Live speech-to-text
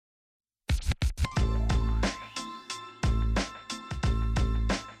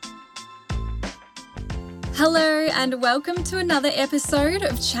Hello and welcome to another episode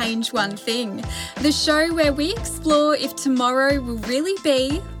of Change One Thing, the show where we explore if tomorrow will really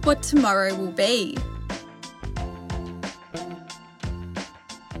be what tomorrow will be.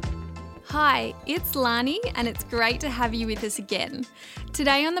 Hi, it's Lani and it's great to have you with us again.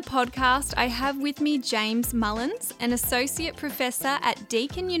 Today on the podcast, I have with me James Mullins, an Associate Professor at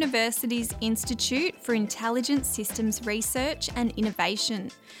Deakin University's Institute for Intelligent Systems Research and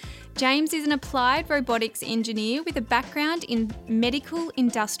Innovation. James is an applied robotics engineer with a background in medical,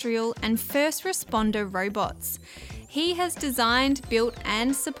 industrial and first responder robots. He has designed, built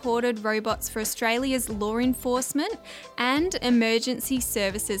and supported robots for Australia's law enforcement and emergency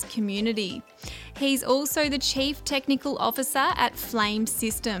services community. He's also the Chief Technical Officer at Flame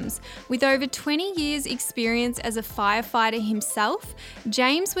Systems. With over 20 years' experience as a firefighter himself,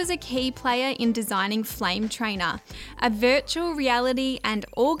 James was a key player in designing Flame Trainer, a virtual reality and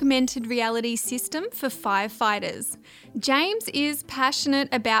augmented reality system for firefighters. James is passionate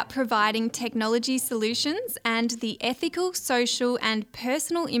about providing technology solutions and the ethical, social and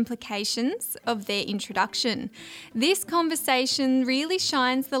personal implications of their introduction. This conversation really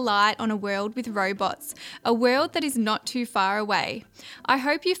shines the light on a world with robots, a world that is not too far away. I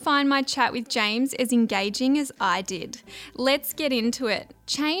hope you find my chat with James as engaging as I did. Let's get into it.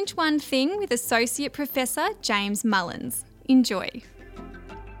 Change One Thing with Associate Professor James Mullins. Enjoy.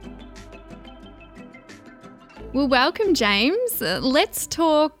 Well, welcome, James. Let's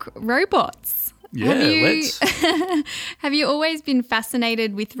talk robots. Yeah, let's. Have you always been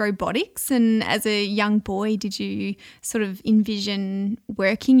fascinated with robotics? And as a young boy, did you sort of envision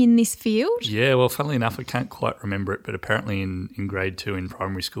working in this field? Yeah, well, funnily enough, I can't quite remember it, but apparently in grade 2 in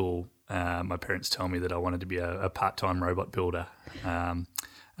primary school, my parents told me that I wanted to be a part-time robot builder. And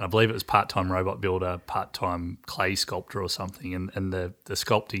I believe it was part-time robot builder, part-time clay sculptor or something, and the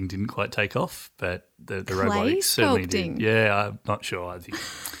sculpting didn't quite take off, but the robotics certainly did. Yeah, I'm not sure. I think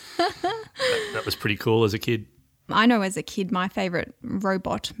that was pretty cool as a kid. I know as a kid my favourite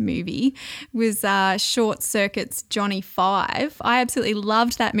robot movie was Short Circuit's Johnny 5. I absolutely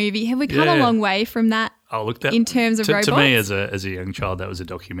loved that movie. Have we come a long way from that? Oh, look, in terms of robots? To me as a young child, that was a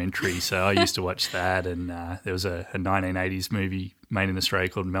documentary. So I used to watch that, and there was a 1980s movie made in Australia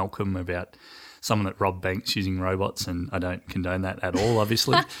called Malcolm about someone that robbed banks using robots, and I don't condone that at all,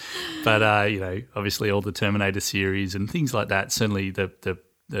 obviously. But, obviously all the Terminator series and things like that, certainly the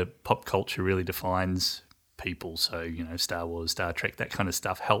pop culture really defines people. So, Star Wars, Star Trek, that kind of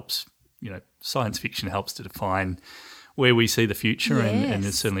stuff helps, science fiction helps to define where we see the future, yes. and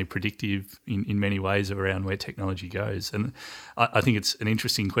it's certainly predictive in many ways around where technology goes. And I think it's an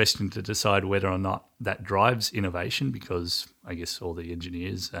interesting question to decide whether or not that drives innovation, because I guess all the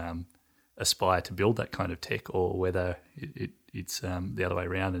engineers aspire to build that kind of tech, or whether it's the other way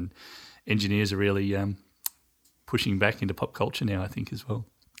around, and engineers are really pushing back into pop culture now, I think, as well.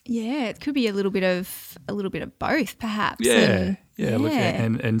 Yeah, it could be a little bit of both, perhaps. Yeah. Look,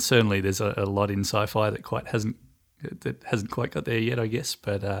 and certainly there's a lot in sci-fi that hasn't quite got there yet, I guess.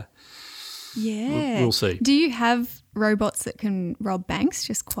 But we'll see. Do you have robots that can rob banks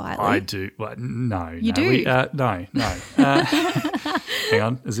just quietly? I do. Well, no. You do? No. Hang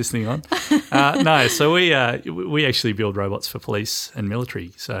on, is this thing on? No. So we actually build robots for police and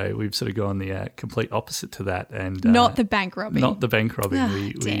military. So we've sort of gone the complete opposite to that, and not the bank robbing. Not the bank robbing.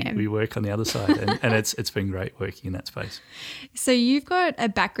 Oh, we work on the other side, and it's been great working in that space. So you've got a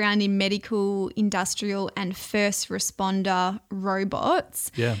background in medical, industrial, and first responder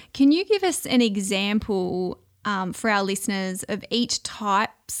robots. Yeah. Can you give us an example for our listeners of each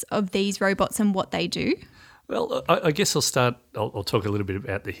types of these robots and what they do? Well, I guess I'll talk a little bit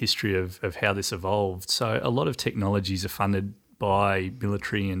about the history of how this evolved. So a lot of technologies are funded by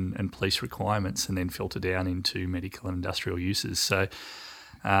military and police requirements and then filter down into medical and industrial uses. So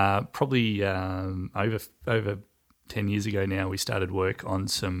probably over 10 years ago now, we started work on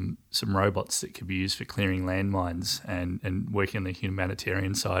some robots that could be used for clearing landmines and working on the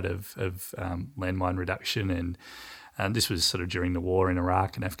humanitarian side of landmine reduction. And this was sort of during the war in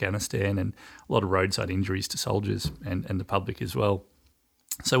Iraq and Afghanistan, and a lot of roadside injuries to soldiers and the public as well.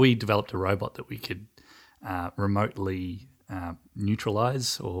 So we developed a robot that we could remotely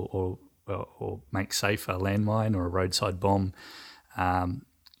neutralise or make safe a landmine or a roadside bomb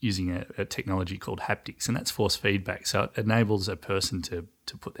using a technology called haptics, and that's force feedback. So it enables a person to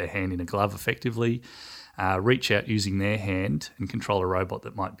put their hand in a glove effectively, reach out using their hand and control a robot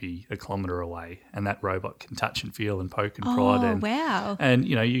that might be a kilometre away, and that robot can touch and feel and poke and prod. Oh, wow. And,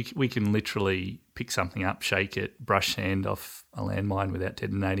 we can literally pick something up, shake it, brush hand off a landmine without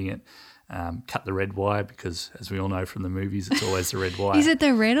detonating it, cut the red wire because, as we all know from the movies, it's always the red wire. Is it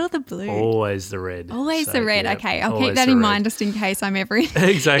the red or the blue? Always the red. Always the red. Yeah, okay, I'll keep that in mind just in case I'm ever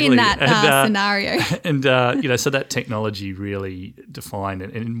exactly. in that scenario. And, so that technology really defined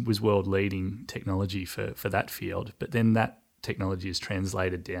and was world-leading technology for that field. But then that technology is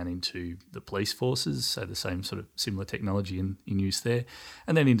translated down into the police forces, so the same sort of similar technology in use there,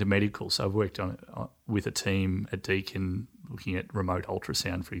 and then into medical. So I've worked on it with a team at Deakin looking at remote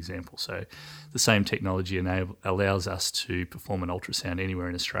ultrasound, for example. So the same technology allows us to perform an ultrasound anywhere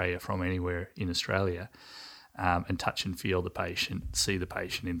in Australia from anywhere in Australia, and touch and feel the patient, see the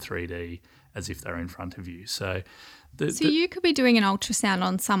patient in 3D as if they're in front of you. So you could be doing an ultrasound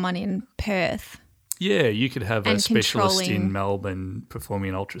on someone in Perth. Yeah, you could have a specialist in Melbourne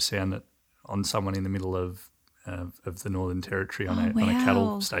performing an ultrasound on someone in the middle of the Northern Territory on a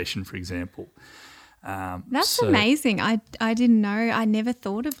cattle station, for example. That's amazing. I didn't know. I never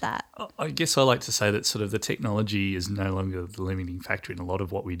thought of that. I guess I like to say that sort of the technology is no longer the limiting factor in a lot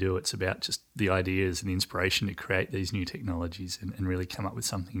of what we do. It's about just the ideas and the inspiration to create these new technologies and really come up with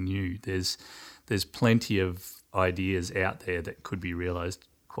something new. There's plenty of ideas out there that could be realised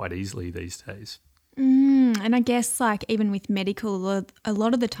quite easily these days. And I guess like even with medical, a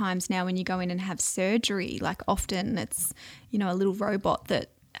lot of the times now when you go in and have surgery, like often it's, a little robot that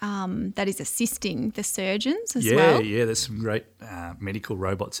is assisting the surgeons as well. Yeah, there's some great medical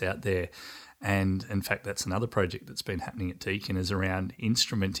robots out there. And in fact, that's another project that's been happening at Deakin is around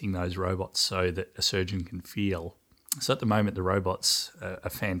instrumenting those robots so that a surgeon can feel. So at the moment, the robots are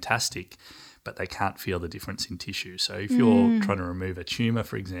fantastic, but they can't feel the difference in tissue. So if you're trying to remove a tumour,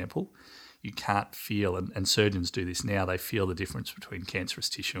 for example, you can't feel, and surgeons do this now, they feel the difference between cancerous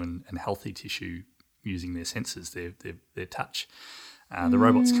tissue and healthy tissue using their senses, their touch. The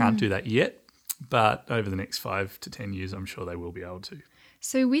robots can't do that yet, but over the next 5 to 10 years, I'm sure they will be able to.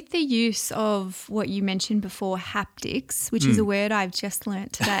 So with the use of what you mentioned before, haptics, which is a word I've just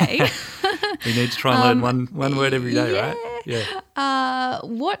learnt today. We need to try and learn one word every day, right? Yeah.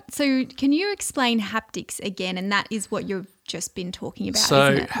 So can you explain haptics again? And that is what you've just been talking about,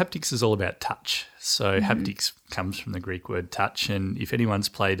 so isn't it? Haptics is all about touch. So haptics comes from the Greek word touch. And if anyone's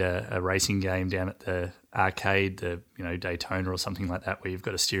played a racing game down at the arcade, Daytona or something like that, where you've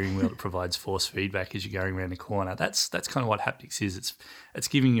got a steering wheel that provides force feedback as you're going around the corner, that's kind of what haptics is. It's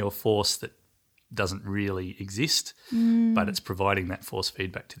giving you a force that doesn't really exist, but it's providing that force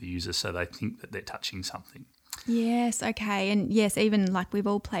feedback to the user so they think that they're touching something. Yes, okay. And yes, even like we've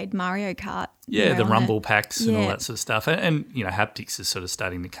all played Mario Kart. Yeah, the rumble packs and all that sort of stuff. And haptics is sort of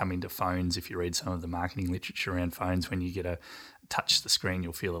starting to come into phones. If you read some of the marketing literature around phones, when you get a touch the screen,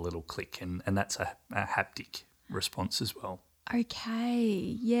 you'll feel a little click, and that's a haptic response as well.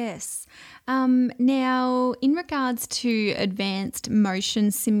 Okay, yes. Now, in regards to advanced motion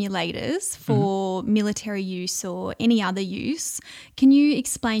simulators for military use or any other use, can you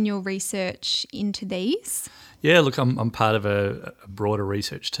explain your research into these? Yeah, look, I'm part of a broader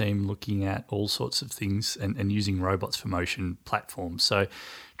research team looking at all sorts of things and using robots for motion platforms. So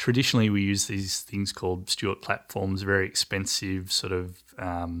traditionally we use these things called Stewart platforms, very expensive, sort of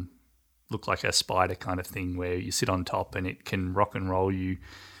look like a spider kind of thing where you sit on top and it can rock and roll you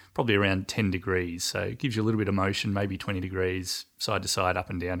probably around 10 degrees. So it gives you a little bit of motion, maybe 20 degrees, side to side, up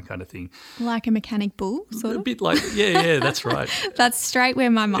and down kind of thing. Like a mechanic bull, sort of? A bit like, yeah, that's right. That's straight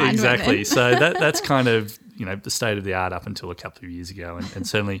where my mind exactly. went. So that's kind of, the state of the art up until a couple of years ago. And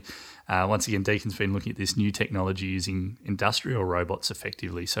certainly, once again, Deakin's been looking at this new technology using industrial robots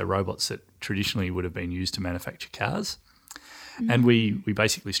effectively. So robots that traditionally would have been used to manufacture cars. And we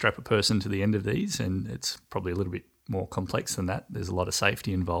basically strap a person to the end of these, and it's probably a little bit more complex than that. There's a lot of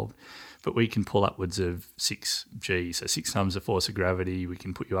safety involved. But we can pull upwards of 6G, so 6 times the force of gravity. We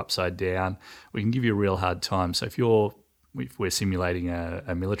can put you upside down. We can give you a real hard time. So if we're simulating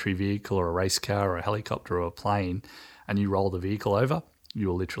a military vehicle or a race car or a helicopter or a plane, and you roll the vehicle over, you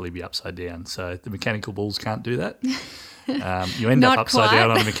will literally be upside down. So the mechanical bulls can't do that. You end up upside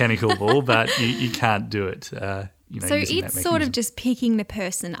down on a mechanical bull, but you can't do it. So it's sort of just picking the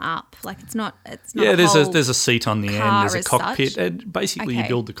person up, like it's not. Yeah, there's a seat on the end. There's a cockpit, such. And basically you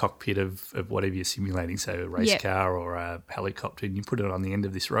build the cockpit of whatever you're simulating, so a race car or a helicopter, and you put it on the end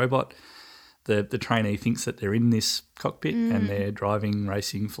of this robot. The trainee thinks that they're in this cockpit and they're driving,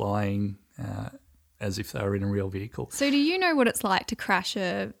 racing, flying as if they were in a real vehicle. So do you know what it's like to crash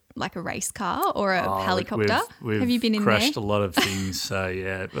a race car or a helicopter? Have you been in there? We've crashed a lot of things. So,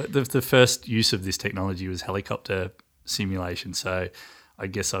 yeah. But the first use of this technology was helicopter simulation. So I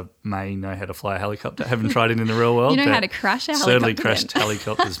guess I may know how to fly a helicopter. I haven't tried it in the real world. You know how to crash a helicopter? Certainly crashed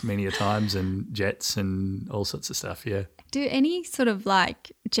helicopters many a times and jets and all sorts of stuff, yeah. Do any sort of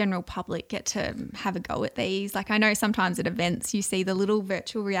like general public get to have a go at these? Like I know sometimes at events you see the little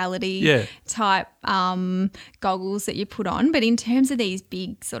virtual reality type goggles that you put on, but in terms of these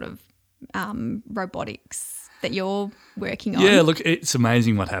big sort of robotics that you're working on. Yeah, look, it's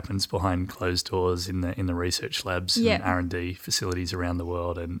amazing what happens behind closed doors in the research labs and R&D facilities around the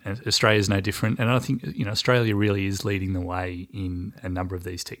world, and Australia is no different. And I think Australia really is leading the way in a number of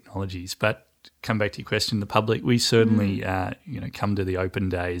these technologies. But come back to your question, the public, we certainly come to the open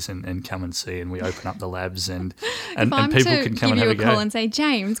days and come and see, and we open up the labs and people can come and have a go. Give you a call and say,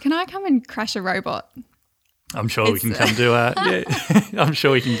 James, can I come and crash a robot? I'm sure we can come do I'm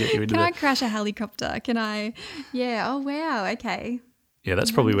sure we can get you into that. Can I crash a helicopter? Can I? Yeah. Oh, wow. Okay. Yeah, that's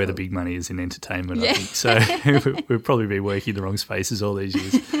probably where the big money is in entertainment, I think. So we'll probably be working in the wrong spaces all these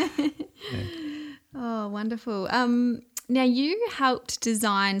years. Yeah. Oh, wonderful. Now, you helped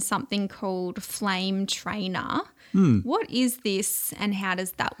design something called Flame Trainer. What is this and how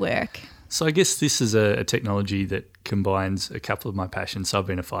does that work? So I guess this is a technology that combines a couple of my passions. So I've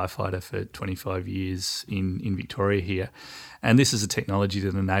been a firefighter for 25 years in Victoria here, and this is a technology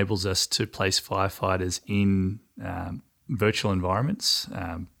that enables us to place firefighters in virtual environments,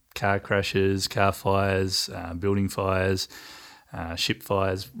 car crashes, car fires, building fires, ship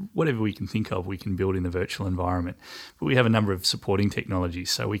fires, whatever we can think of, we can build in the virtual environment. But we have a number of supporting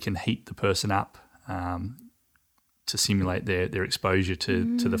technologies, so we can heat the person up to simulate their exposure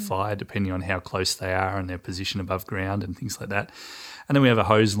to the fire, depending on how close they are and their position above ground and things like that. And then we have a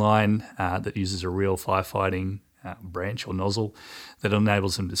hose line that uses a real firefighting branch or nozzle that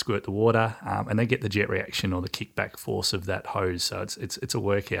enables them to squirt the water, and they get the jet reaction or the kickback force of that hose. So it's a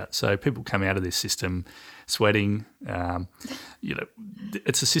workout. So people come out of this system sweating.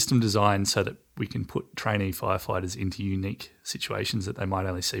 It's a system designed so that we can put trainee firefighters into unique situations that they might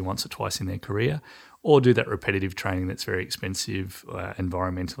only see once or twice in their career, or do that repetitive training that's very expensive,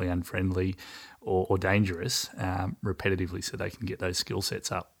 environmentally unfriendly or dangerous repetitively, so they can get those skill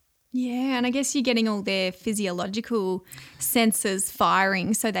sets up. Yeah, and I guess you're getting all their physiological sensors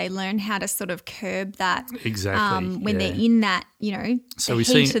firing, so they learn how to sort of curb that when they're in that, so the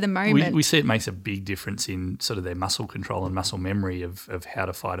heat of the moment. We see it makes a big difference in sort of their muscle control and muscle memory of how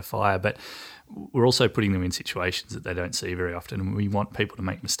to fight a fire, but we're also putting them in situations that they don't see very often, and we want people to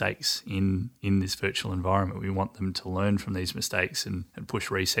make mistakes in this virtual environment. We want them to learn from these mistakes and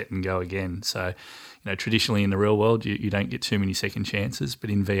push reset and go again. So, traditionally in the real world, you don't get too many second chances, but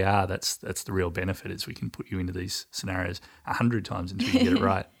in VR, that's the real benefit, is we can put you into these scenarios 100 times until you get it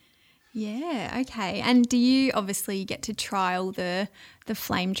right. Yeah, okay. And do you obviously get to trial the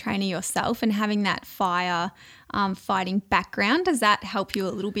Flame Trainer yourself, and having that fire fighting background, does that help you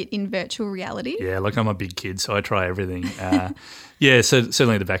a little bit in virtual reality? Yeah, look, I'm a big kid, so I try everything. So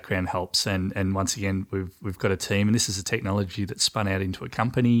certainly the background helps. And once again, we've got a team, and this is a technology that's spun out into a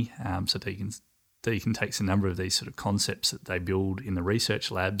company, so Deakin takes a number of these sort of concepts that they build in the research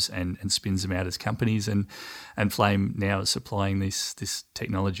labs and spins them out as companies, and Flame now is supplying this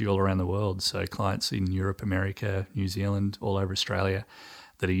technology all around the world. So clients in Europe, America, New Zealand, all over Australia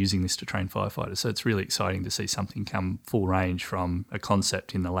that are using this to train firefighters. So it's really exciting to see something come full range from a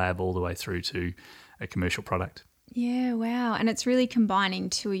concept in the lab all the way through to a commercial product. Yeah, wow. And it's really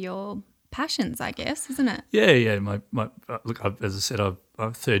combining two of your passions, I guess, isn't it? Yeah. As I said, I'm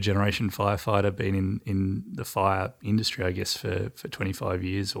a third-generation firefighter, been in the fire industry, I guess, for 25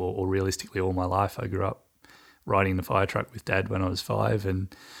 years, or realistically all my life. I grew up riding the fire truck with Dad when I was 5,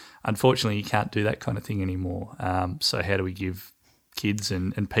 and unfortunately you can't do that kind of thing anymore. So how do we give kids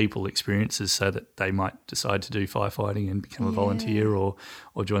and people experiences so that they might decide to do firefighting and become a volunteer or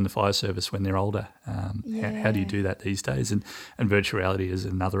join the fire service when they're older? How do you do that these days? And virtual reality is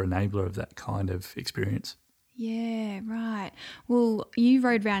another enabler of that kind of experience. Yeah, right. Well, you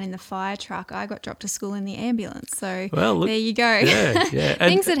rode around in the fire truck. I got dropped to school in the ambulance. So there you go. Yeah.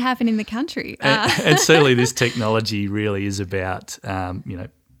 Things that happen in the country. And certainly this technology really is about,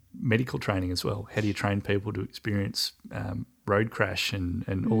 medical training as well. How do you train people to experience road crash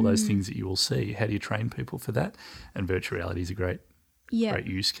and all those things that you will see? How do you train people for that? And virtual reality is a great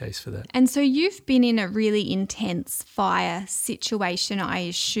use case for that. And so you've been in a really intense fire situation, I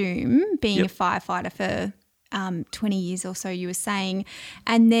assume, being a firefighter for 20 years or so, you were saying,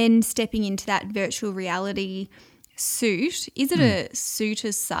 and then stepping into that virtual reality suit. Is it a suit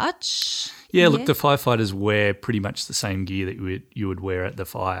as such? Yeah, look, the firefighters wear pretty much the same gear that you would wear at the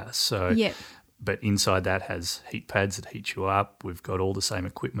fire. So, but inside that has heat pads that heat you up. We've got all the same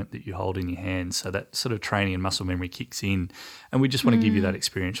equipment that you hold in your hands. So that sort of training and muscle memory kicks in, and we just want to give you that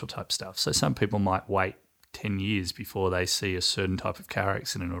experiential type stuff. So some people might wait 10 years before they see a certain type of car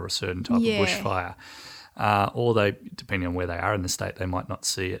accident or a certain type of bushfire. or they, depending on where they are in the state, they might not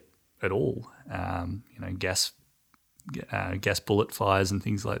see it at all. Gas bullet fires and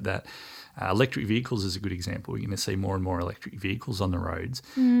things like that. Electric vehicles is a good example. We're going to see more and more electric vehicles on the roads.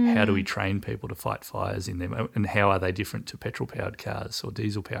 How do we train people to fight fires in them, and how are they different to petrol-powered cars or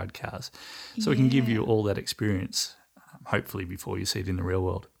diesel-powered cars? So we can give you all that experience, hopefully, before you see it in the real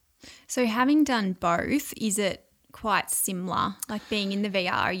world. So having done both, is it quite similar? Like being in the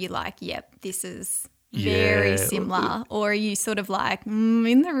VR, you're like, yep, this is very similar? Or are you sort of like,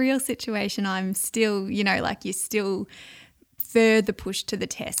 in the real situation, I'm still, you're still further pushed to the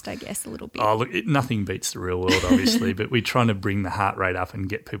test, I guess, a little bit? Oh, look, nothing beats the real world, obviously, but we're trying to bring the heart rate up and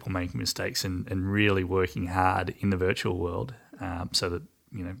get people making mistakes and really working hard in the virtual world, so that,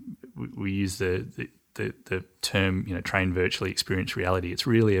 we use the term, train virtually, experience reality. It's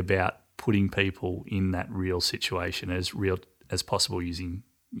really about putting people in that real situation as real as possible using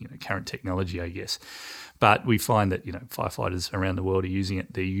current technology, I guess. But we find that, firefighters around the world are using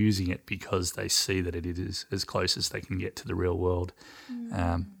it. They're using it because they see that it is as close as they can get to the real world,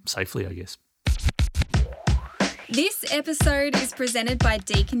 safely, I guess. This episode is presented by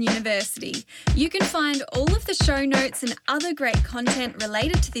Deakin University. You can find all of the show notes and other great content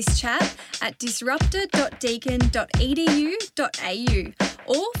related to this chat at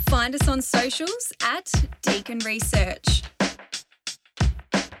disruptor.deakin.edu.au or find us on socials at Deakin Research.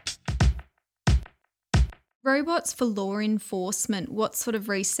 Robots for law enforcement, what sort of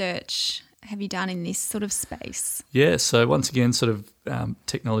research have you done in this sort of space? Yeah, so once again, sort of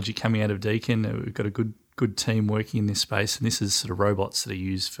technology coming out of Deakin. We've got a good team working in this space, and this is sort of robots that are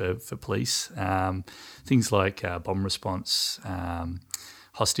used for police. Things like bomb response,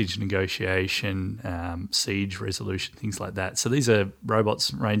 hostage negotiation, siege resolution, things like that. So these are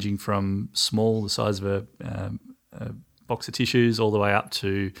robots ranging from small, the size of a box of tissues, all the way up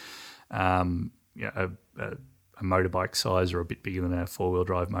to a motorbike size, or a bit bigger than a four-wheel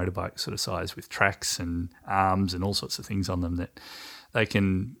drive motorbike sort of size, with tracks and arms and all sorts of things on them that they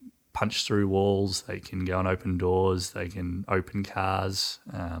can punch through walls, they can go and open doors, they can open cars,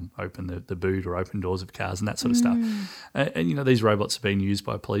 open the boot or open doors of cars and that sort of stuff. And these robots have been used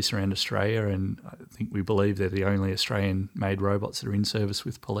by police around Australia, and I think we believe they're the only Australian-made robots that are in service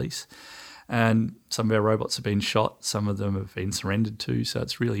with police. And some of our robots have been shot, some of them have been surrendered to, so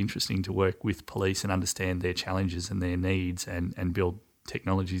it's really interesting to work with police and understand their challenges and their needs and build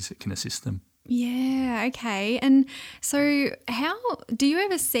technologies that can assist them. Yeah, okay. And so how do you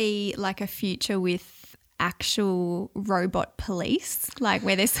ever see like a future with actual robot police, like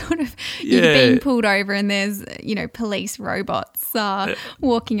where they're sort of you're being pulled over and there's, police robots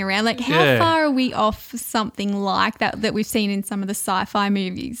walking around? Like how far are we off something like that we've seen in some of the sci-fi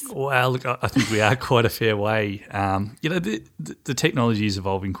movies? Well, look, I think we are quite a fair way. The technology is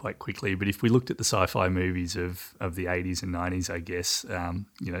evolving quite quickly, but if we looked at the sci-fi movies of the 80s and 90s, I guess,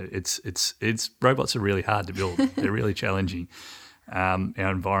 it's robots are really hard to build. They're really challenging. Our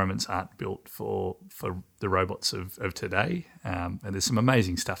environments aren't built for the robots of today, and there's some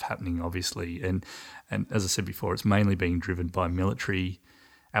amazing stuff happening, obviously. And as I said before, it's mainly being driven by military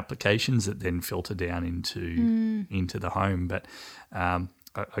applications that then filter down into the home. But I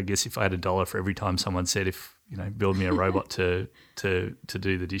guess if I had $1 for every time someone said, build me a robot to do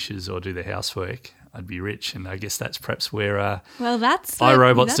the dishes or do the housework, I'd be rich. And I guess that's perhaps where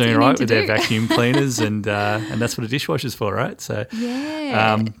iRobot's doing right with their vacuum cleaners, and that's what a dishwasher's for, right? So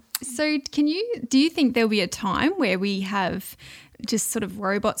so do you think there'll be a time where we have just sort of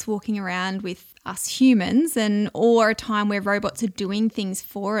robots walking around with us humans, or a time where robots are doing things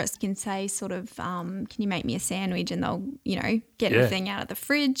for us? Can say sort of, can you make me a sandwich, and they'll, get everything out of the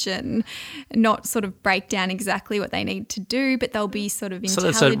fridge and not sort of break down exactly what they need to do, but they'll be sort of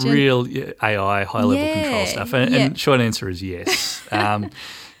intelligent. So that's a real AI, high-level control stuff. And short answer is yes.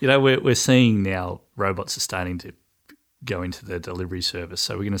 We're seeing now robots are starting to go into the delivery service.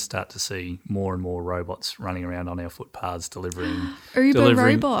 So we're going to start to see more and more robots running around on our footpaths delivering.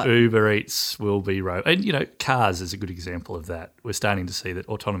 Robot. Uber Eats will be and cars is a good example of that. We're starting to see that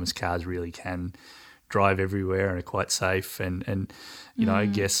autonomous cars really can drive everywhere and are quite safe. And I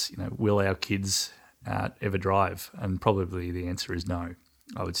guess will our kids ever drive? And probably the answer is no,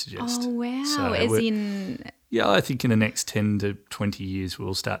 I would suggest. Oh wow! So I think in the next 10 to 20 years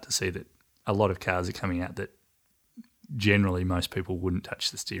we'll start to see that a lot of cars are coming out that generally most people wouldn't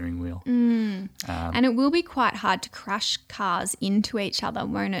touch the steering wheel. And it will be quite hard to crash cars into each other,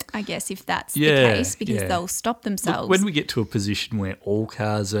 won't it, I guess, if that's the case, because they'll stop themselves. Look, when we get to a position where all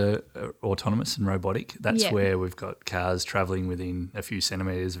cars are autonomous and robotic, that's where we've got cars travelling within a few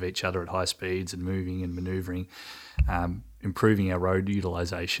centimetres of each other at high speeds and moving and manoeuvring. improving our road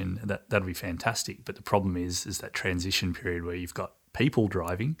utilisation, that'd be fantastic. But the problem is that transition period where you've got people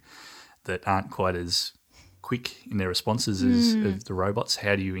driving that aren't quite as quick in their responses as of the robots.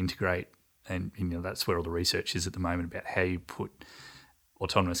 How do you integrate? And that's where all the research is at the moment about how you put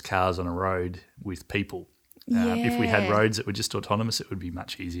autonomous cars on a road with people. If we had roads that were just autonomous, it would be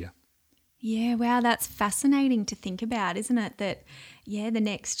much easier. Yeah, wow, that's fascinating to think about, isn't it? That, the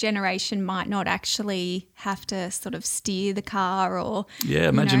next generation might not actually have to sort of steer the car or... Yeah,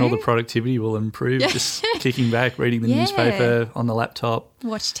 imagine all the productivity will improve, just kicking back, reading the newspaper on the laptop.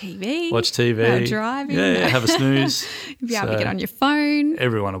 Watch TV. While driving. Yeah, have a snooze. You'll be able to get on your phone.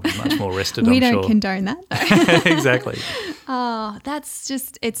 Everyone will be much more rested, I'm We sure. don't condone that, though. Exactly. Oh, that's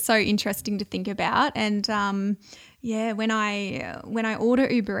just, it's so interesting to think about. And when I order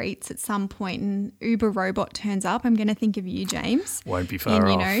Uber Eats at some point and Uber robot turns up, I'm going to think of you, James. Won't be far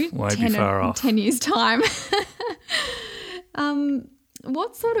off. 10 years' time.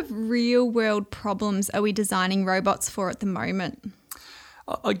 What sort of real world problems are we designing robots for at the moment?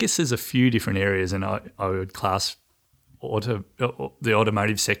 I guess there's a few different areas, and I would class the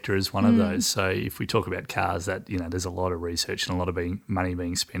automotive sector as one of those. So if we talk about cars, that there's a lot of research and a lot of money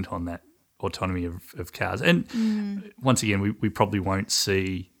being spent on that autonomy of cars. And once again, we probably won't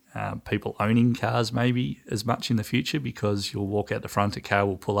see people owning cars maybe as much in the future, because you'll walk out the front, a car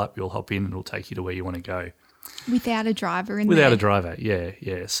will pull up, you'll hop in and it'll take you to where you want to go. Without a driver in Without there? a driver,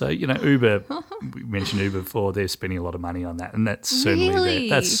 yeah. So, Uber, we mentioned Uber before, they're spending a lot of money on that, and that's certainly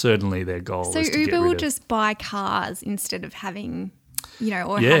their goal. So Uber will just buy cars instead of having...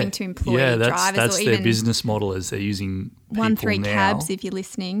 having to employ drivers. That's or their even business model, is they're using people 1-3 now. cabs if you're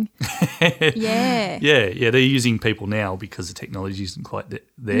listening. Yeah, they're using people now because the technology isn't quite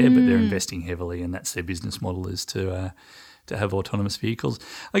there, but they're investing heavily, and that's their business model, is to have autonomous vehicles.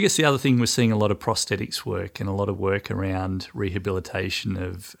 I guess the other thing, we're seeing a lot of prosthetics work and a lot of work around rehabilitation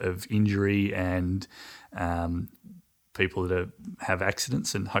of injury and people that have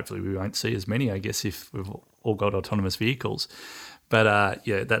accidents, and hopefully we won't see as many, I guess, if we've all got autonomous vehicles. But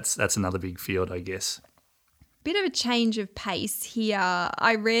that's another big field, I guess. Bit of a change of pace here.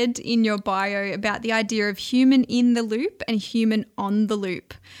 I read in your bio about the idea of human in the loop and human on the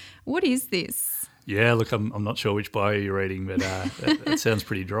loop. What is this? Yeah, look, I'm not sure which bio you're reading, but that sounds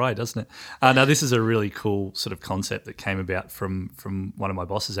pretty dry, doesn't it? No, this is a really cool sort of concept that came about from one of my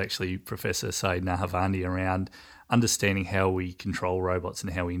bosses, actually, Professor Saeed Nahavandi, around understanding how we control robots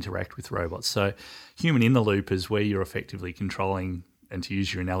and how we interact with robots. So human in the loop is where you're effectively controlling, and to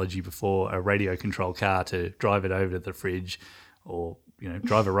use your analogy before, a radio control car to drive it over to the fridge, or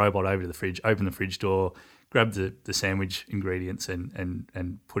drive a robot over to the fridge, open the fridge door, grab the sandwich ingredients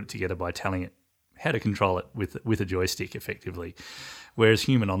and put it together by telling it how to control it with a joystick effectively. Whereas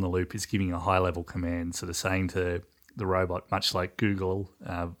human on the loop is giving a high level command, sort of saying to the robot, much like Google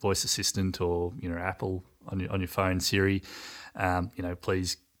voice assistant, or Apple on your phone, Siri,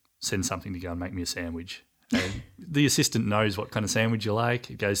 please send something to go and make me a sandwich. And the assistant knows what kind of sandwich you like.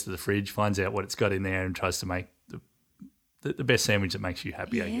 It goes to the fridge, finds out what it's got in there, and tries to make the best sandwich that makes you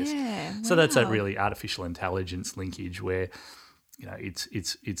happy, I guess. So that's that really artificial intelligence linkage where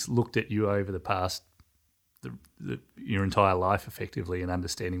it's looked at you over the past your entire life effectively, and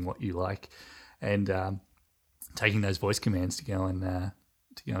understanding what you like, and taking those voice commands to go and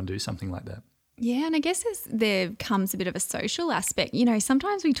do something like that. Yeah, and I guess there comes a bit of a social aspect.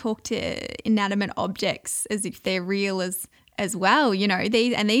 Sometimes we talk to inanimate objects as if they're real as well.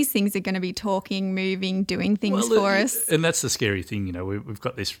 These things are going to be talking, moving, doing things for us. And that's the scary thing. We've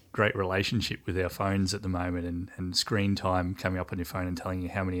got this great relationship with our phones at the moment, and screen time coming up on your phone and telling you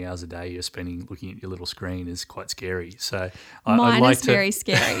how many hours a day you're spending looking at your little screen is quite scary. So very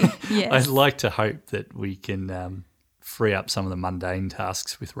scary. Yes. I'd like to hope that we can free up some of the mundane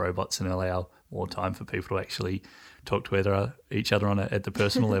tasks with robots and allow more time for people to actually talk to each other at the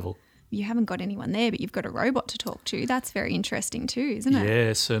personal level. You haven't got anyone there, but you've got a robot to talk to. That's very interesting too, isn't it?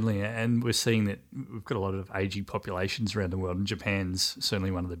 Yeah, certainly. And we're seeing that we've got a lot of aging populations around the world, and Japan's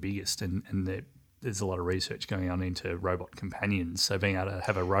certainly one of the biggest, and there's a lot of research going on into robot companions. So being able to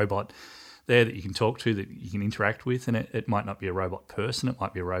have a robot there that you can talk to, that you can interact with, and it might not be a robot person, it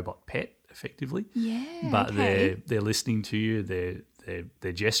might be a robot pet effectively. Yeah, but okay. they're listening to you,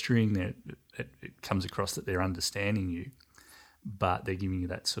 they're gesturing, it comes across that they're understanding you, but they're giving you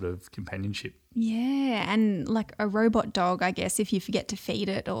that sort of companionship. Yeah, and like a robot dog, I guess, if you forget to feed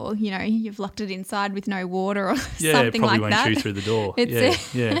it, or you've locked it inside with no water or something like that. Yeah, it probably won't chew through the door.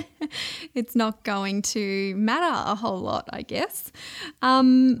 It's not going to matter a whole lot, I guess.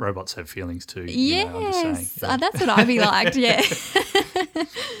 Robots have feelings too. Yes, I'm just saying. That's what I'd be like. Yeah.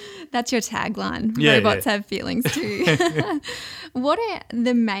 That's your tagline. Yeah, Robots have feelings too. What are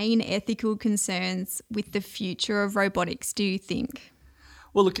the main ethical concerns with the future of robotics, do you think?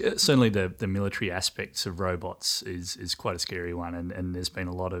 Well, look, certainly the military aspects of robots is quite a scary one, and there's been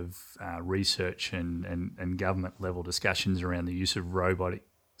a lot of research and government-level discussions around the use of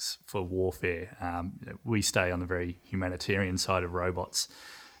robotics for warfare. We stay on the very humanitarian side of robots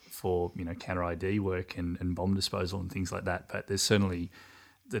for counter-ID work and bomb disposal and things like that, but there's certainly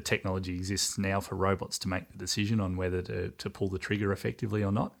the technology exists now for robots to make the decision on whether to pull the trigger effectively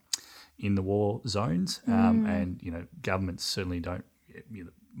or not in the war zones, and governments certainly don't.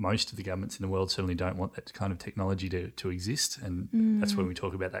 Most of the governments in the world certainly don't want that kind of technology to exist, and that's when we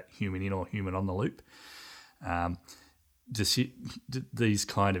talk about that human in or human on the loop. These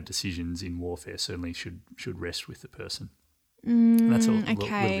kind of decisions in warfare certainly should rest with the person. That's a little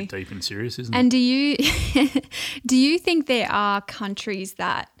bit deep and serious, isn't it? And do you think there are countries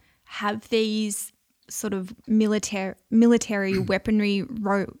that have these sort of military weaponry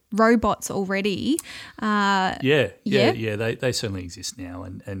robots already? They certainly exist now,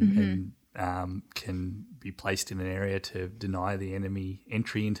 and can be placed in an area to deny the enemy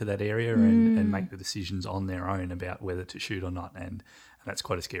entry into that area and make the decisions on their own about whether to shoot or not, and that's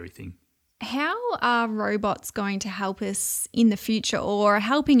quite a scary thing. How are robots going to help us in the future, or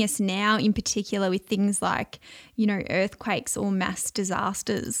helping us now in particular with things like, earthquakes or mass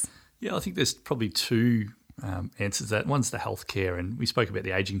disasters? Yeah, I think there's probably two answers to that. One's the healthcare, and we spoke about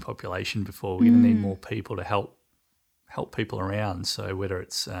the ageing population before. We're going to need more people to help people around. So whether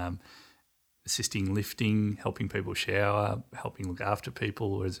it's assisting lifting, helping people shower, helping look after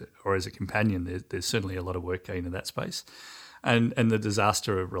people, or as a companion, there's certainly a lot of work going into that space. And the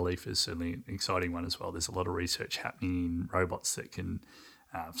disaster relief is certainly an exciting one as well. There's a lot of research happening in robots that can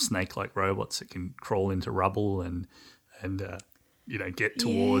snake-like robots that can crawl into rubble and get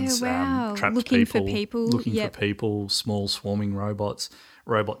towards trapped looking people, for people, small swarming robots,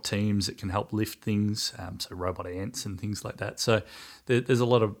 robot teams that can help lift things, so robot ants and things like that. So there's a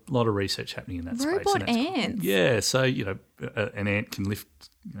lot of research happening in that space. Robot ants? Yeah, so an ant can lift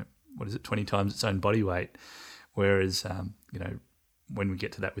 20 times its own body weight, whereas when we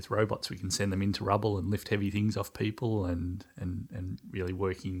get to that with robots, we can send them into rubble and lift heavy things off people and really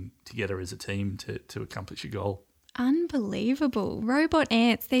working together as a team to accomplish a goal. Unbelievable. Robot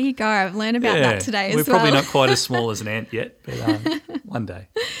ants. There you go. I've learned about that today as well. We're probably not quite as small as an ant yet, but one day.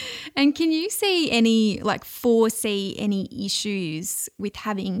 And can you foresee any issues with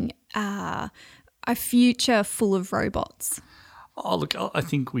having a future full of robots? Oh, look, I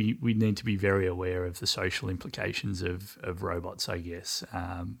think we need to be very aware of the social implications of robots, I guess.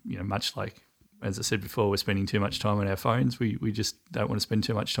 Much like, as I said before, we're spending too much time on our phones. We just don't want to spend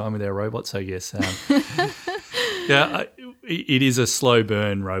too much time with our robots, I guess. It is a slow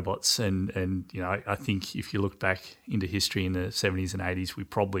burn, robots, and I think if you look back into history in the 70s and 80s, we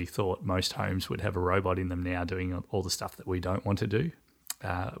probably thought most homes would have a robot in them now doing all the stuff that we don't want to do.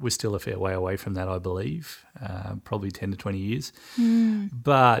 We're still a fair way away from that, I believe, probably 10 to 20 years.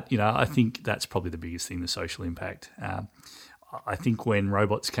 But, I think that's probably the biggest thing, the social impact. I think when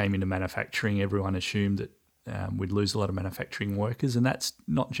robots came into manufacturing, everyone assumed that we'd lose a lot of manufacturing workers, and that's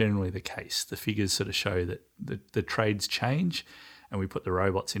not generally the case. The figures sort of show that the trades change, and we put the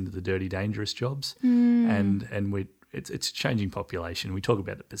robots into the dirty, dangerous jobs, and it's a changing population. We talk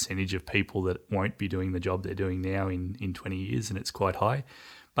about the percentage of people that won't be doing the job they're doing now in 20 years, and it's quite high,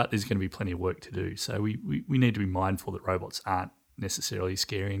 but there's going to be plenty of work to do. So we need to be mindful that robots aren't necessarily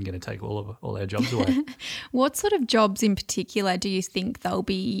scary and going to take all our jobs away. What sort of jobs in particular do you think they'll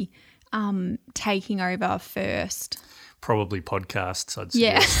be taking over first? Probably podcasts, I'd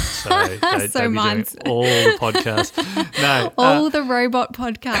suggest. Yeah. So mine's all the podcasts. No, all the robot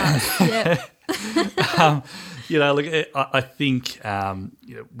podcasts. Yeah. Look, I think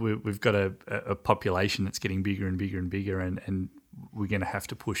we've got a population that's getting bigger and bigger and bigger, and we're going to have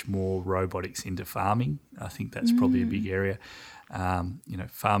to push more robotics into farming. I think that's probably a big area.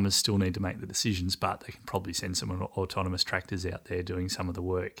 Farmers still need to make the decisions, but they can probably send some autonomous tractors out there doing some of the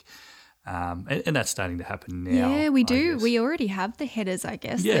work. And that's starting to happen now. Yeah, we do. We already have the headers, I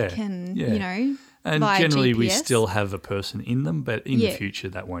guess, that can, and via generally GPS. We still have a person in them, but in the future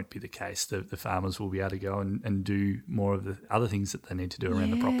that won't be the case. The farmers will be able to go and do more of the other things that they need to do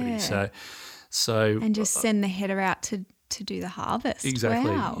around the property. So and just send the header out to do the harvest. Exactly.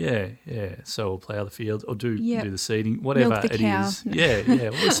 Wow. Yeah. So we'll plough the field or do the seeding, whatever Milk the cow. is. Yeah.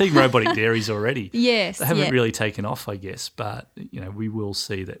 Well, we're seeing robotic dairies already. Yes. They haven't really taken off, I guess, but we will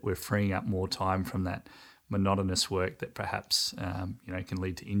see that we're freeing up more time from that monotonous work that perhaps can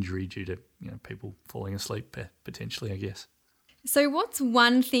lead to injury due to people falling asleep potentially, I guess. So what's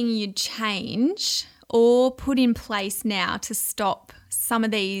one thing you'd change or put in place now to stop some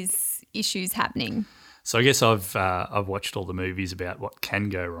of these issues happening? So I guess I've watched all the movies about what can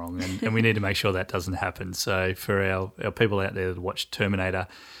go wrong, and we need to make sure that doesn't happen. So for our people out there that watch Terminator,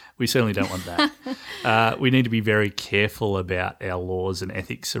 we certainly don't want that. We need to be very careful about our laws and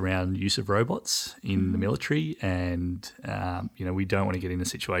ethics around use of robots in the military, and we don't want to get in a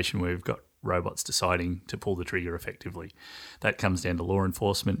situation where we've got robots deciding to pull the trigger effectively. That comes down to law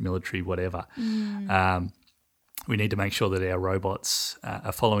enforcement, military, whatever. We need to make sure that our robots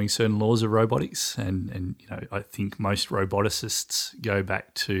are following certain laws of robotics, and I think most roboticists go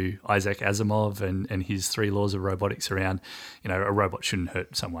back to Isaac Asimov and his 3 laws of robotics around, a robot shouldn't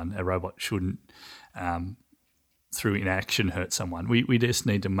hurt someone, a robot shouldn't through inaction hurt someone. We just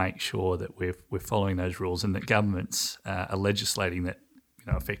need to make sure that we're following those rules, and that governments are legislating that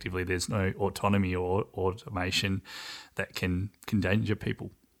effectively there's no autonomy or automation that can endanger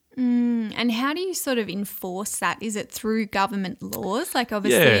people. And how do you sort of enforce that? Is it through government laws? Like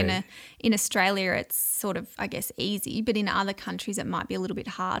obviously in Australia it's sort of, I guess, easy, but in other countries it might be a little bit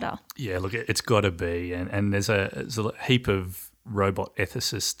harder. Yeah, look, it's got to be. And there's a heap of robot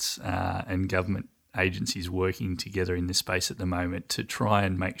ethicists and government agencies working together in this space at the moment to try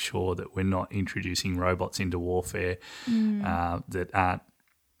and make sure that we're not introducing robots into warfare that aren't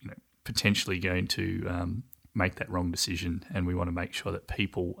potentially going to make that wrong decision, and we want to make sure that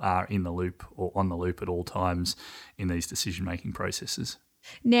people are in the loop or on the loop at all times in these decision-making processes.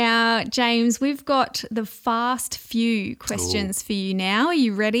 Now, James, we've got the fast few questions for you now. Are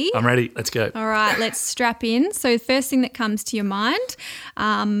you ready? I'm ready. Let's go. All right, let's strap in. So first thing that comes to your mind,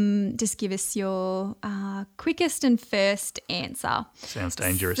 just give us your quickest and first answer. Sounds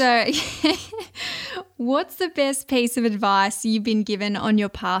dangerous. So what's the best piece of advice you've been given on your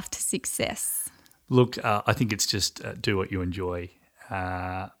path to success? Look, I think it's just do what you enjoy.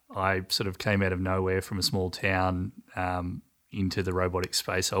 I sort of came out of nowhere from a small town into the robotics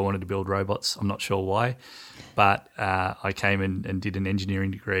space. I wanted to build robots. I'm not sure why, but I came and did an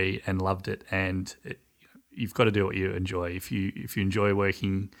engineering degree and loved it. And you've got to do what you enjoy. If you enjoy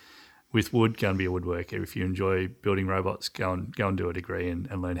working with wood, go and be a woodworker. If you enjoy building robots, go and do a degree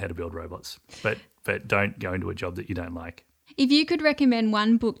and learn how to build robots. But don't go into a job that you don't like. If you could recommend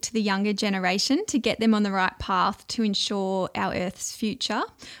one book to the younger generation to get them on the right path to ensure our Earth's future,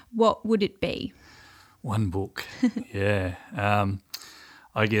 what would it be? One book, yeah.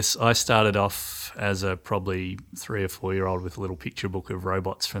 I guess I started off as a probably 3 or 4 year old with a little picture book of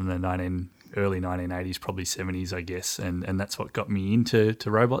robots from the early 1980s, probably 70s, I guess, and that's what got me into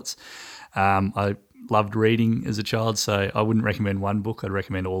robots. I loved reading as a child, so I wouldn't recommend one book. I'd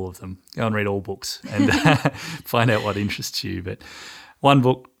recommend all of them. Go and read all books and find out what interests you. But one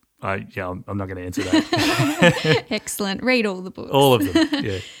book, I'm not going to answer that. Excellent. Read all the books. All of them,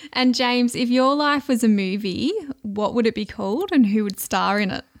 yeah. And James, if your life was a movie, what would it be called and who would star in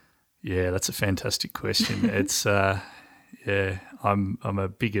it? Yeah, that's a fantastic question. It's I'm a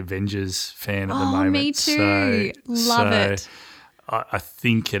big Avengers fan at the moment. Oh, me too. Love it. I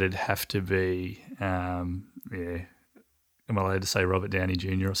think it'd have to be, am I allowed to say Robert Downey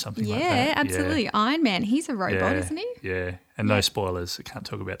Jr. or something like that? Yeah, absolutely. Iron Man, he's a robot, isn't he? Yeah, and no spoilers. I can't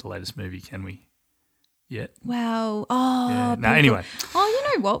talk about the latest movie, can we? Yet. Wow. Oh, yeah. No, anyway. Oh,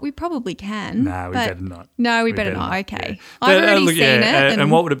 you know what? We probably can. No, we better not. No, we better not. Okay. Yeah. I've already seen it. And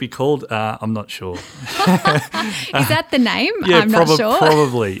what would it be called? I'm not sure. Is that the name? Yeah, I'm not sure.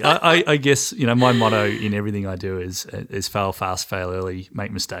 Probably. I guess, my motto in everything I do is fail fast, fail early,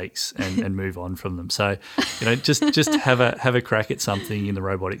 make mistakes and move on from them. So, just have a crack at something in the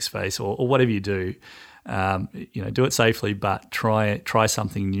robotic space or whatever you do. Do it safely, but try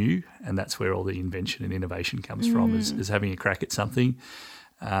something new, and that's where all the invention and innovation comes from. Is having a crack at something,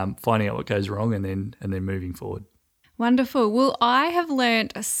 finding out what goes wrong, and then moving forward. Wonderful. Well, I have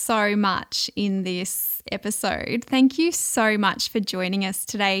learnt so much in this episode. Thank you so much for joining us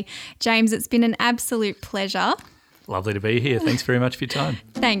today, James. It's been an absolute pleasure. Lovely to be here. Thanks very much for your time.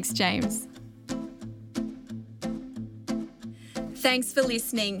 Thanks, James. Thanks for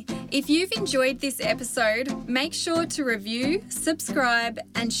listening. If you've enjoyed this episode, make sure to review, subscribe,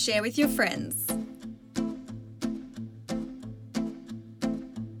 and share with your friends.